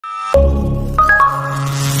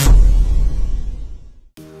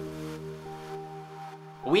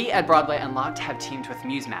We at Broadway Unlocked have teamed with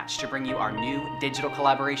MuseMatch to bring you our new digital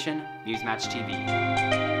collaboration, MuseMatch TV.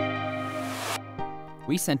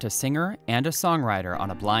 We sent a singer and a songwriter on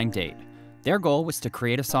a blind date. Their goal was to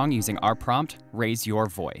create a song using our prompt, Raise Your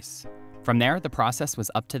Voice. From there, the process was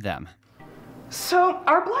up to them. So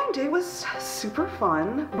our blind date was super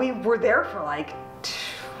fun. We were there for like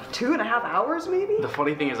 2.5 hours maybe? The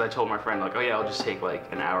funny thing is I told my friend, like, oh yeah, I'll just take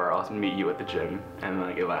like an hour, I'll meet you at the gym. And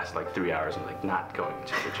like it lasted like 3 hours. I'm like not going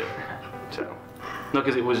to the gym. So, no,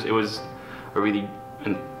 because it was a really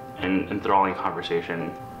enthralling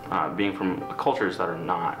conversation, being from cultures that are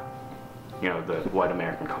not, you know, the white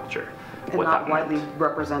American culture. And not widely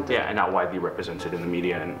represented. Yeah, and not widely represented in the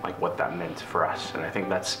media, and like what that meant for us. And I think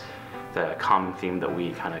that's the common theme that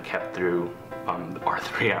we kind of kept through our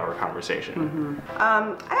 3-hour conversation.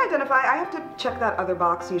 I identify, I have to check that other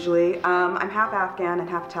box usually. I'm half Afghan and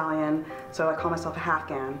half Italian, so I call myself a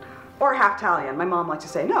half-Gan. Or half-Italian. My mom likes to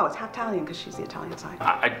say, no, it's half-Italian because she's the Italian side.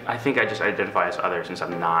 I think I just identify as other since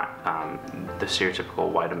I'm not the stereotypical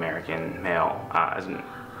white American male,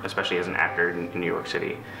 especially as an actor in New York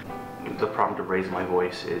City. The problem to raise my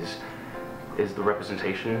voice is the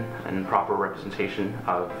representation and proper representation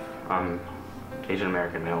of Asian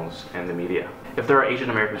American males in the media. If there are Asian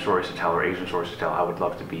American stories to tell or Asian stories to tell, I would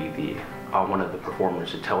love to be the one of the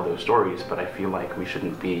performers to tell those stories, but I feel like we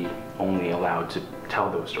shouldn't be only allowed to tell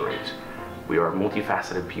those stories. We are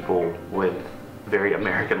multifaceted people with very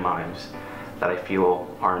American lives that I feel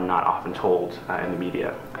are not often told in the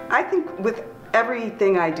media. I think with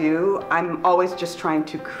everything I do, I'm always just trying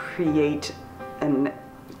to create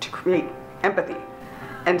empathy.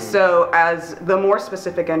 And so as the more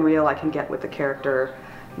specific and real I can get with the character,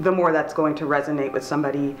 the more that's going to resonate with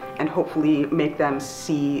somebody and hopefully make them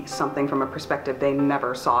see something from a perspective they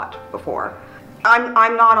never saw it before.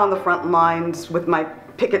 I'm not on the front lines with my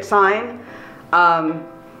picket sign,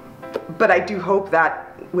 but I do hope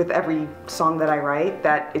that with every song that I write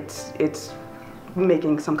that it's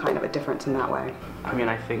making some kind of a difference in that way. I mean,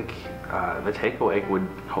 I think the takeaway would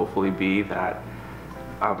hopefully be that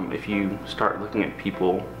if you start looking at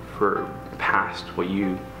people for past what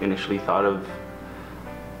you initially thought of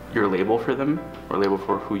your label for them, or label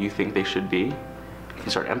for who you think they should be, you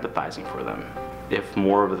start empathizing for them. If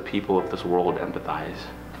more of the people of this world empathize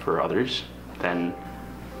for others, then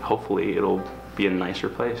hopefully it'll be a nicer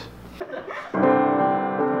place.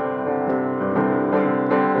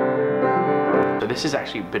 So this has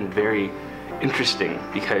actually been very interesting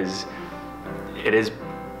because it is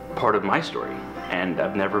part of my story, and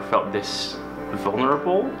I've never felt this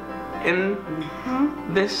vulnerable in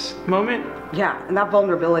this moment. Yeah, and that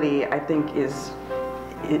vulnerability I think is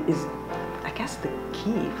I guess the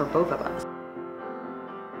key for both of us.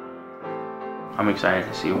 I'm excited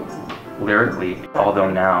to see lyrically, although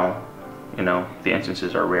now, you know, the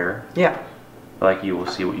instances are rare. Yeah. Like you will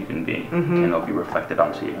see what you can be, and it'll be reflected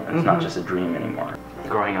onto you. It's not just a dream anymore.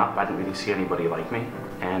 Growing up, I didn't really see anybody like me,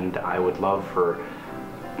 and I would love for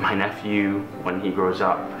my nephew, when he grows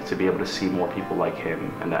up, to be able to see more people like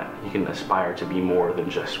him, and that he can aspire to be more than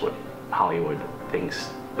just what Hollywood thinks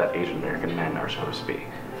that Asian American men are supposed to be.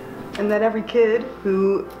 And that every kid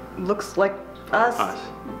who looks like us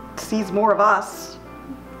sees more of us,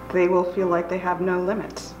 they will feel like they have no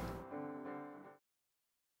limits.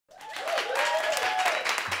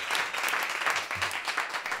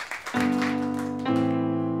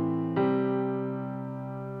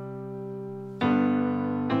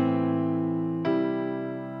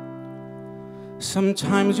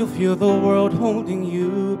 Sometimes you'll feel the world holding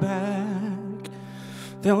you back.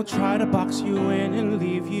 They'll try to box you in and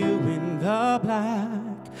leave you in the black.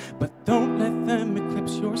 But don't let them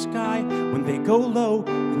eclipse your sky when they go low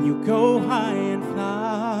and you go high and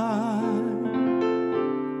fly.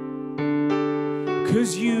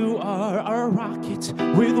 'Cause you are a rocket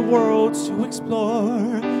with worlds to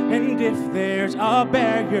explore. And if there's a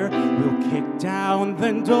barrier, we'll kick down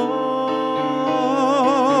the door.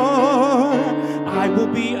 I will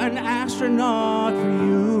be an astronaut for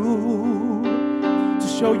you, to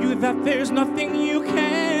show you that there's nothing you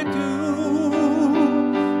can't do.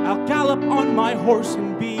 I'll gallop on my horse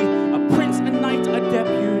and be a prince, a knight, a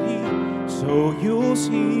deputy, so you'll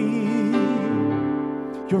see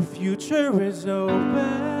your future is open.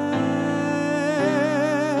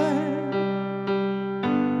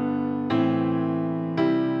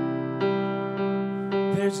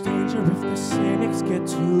 There's danger if the cynics get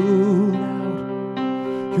too loud.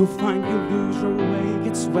 You'll find you lose your way,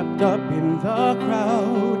 get swept up in the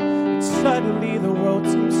crowd. And suddenly the world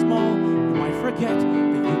seems small. You might forget that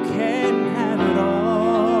you can have it all.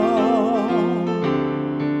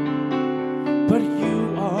 But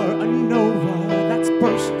you are a nova that's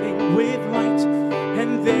bursting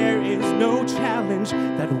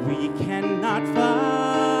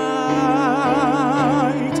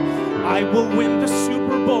I will win the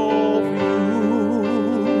Super Bowl for you,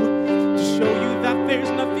 to show you that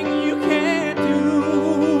there's nothing you can't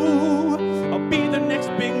do. I'll be the next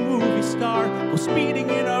big movie star, go speeding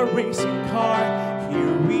in a racing car.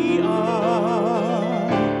 Here we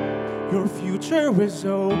are. Your future is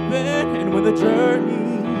open, and when the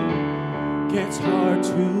journey gets hard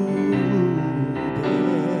to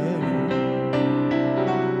bear,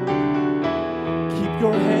 keep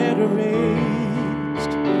your head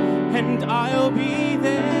raised, and I'll be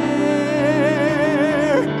there.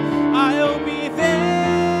 I'll be there.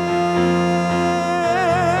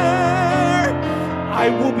 I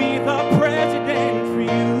will be the president for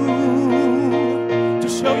you, to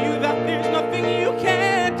show you that there's nothing you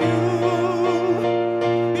can't do.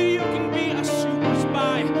 You can be a super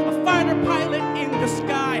spy, a fighter pilot in the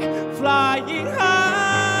sky, flying high.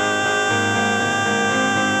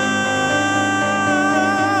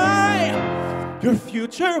 Your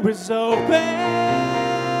future is open.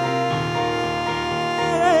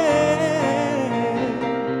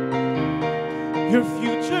 Your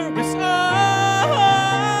future is open.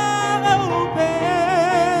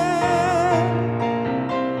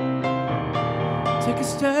 Take a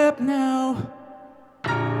step now.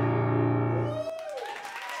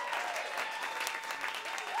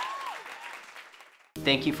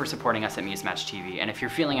 Thank you for supporting us at MuseMatch TV, and if you're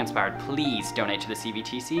feeling inspired, please donate to the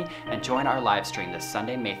CVTC and join our live stream this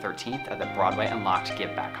Sunday, May 13th at the Broadway Unlocked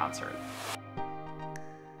Give Back concert.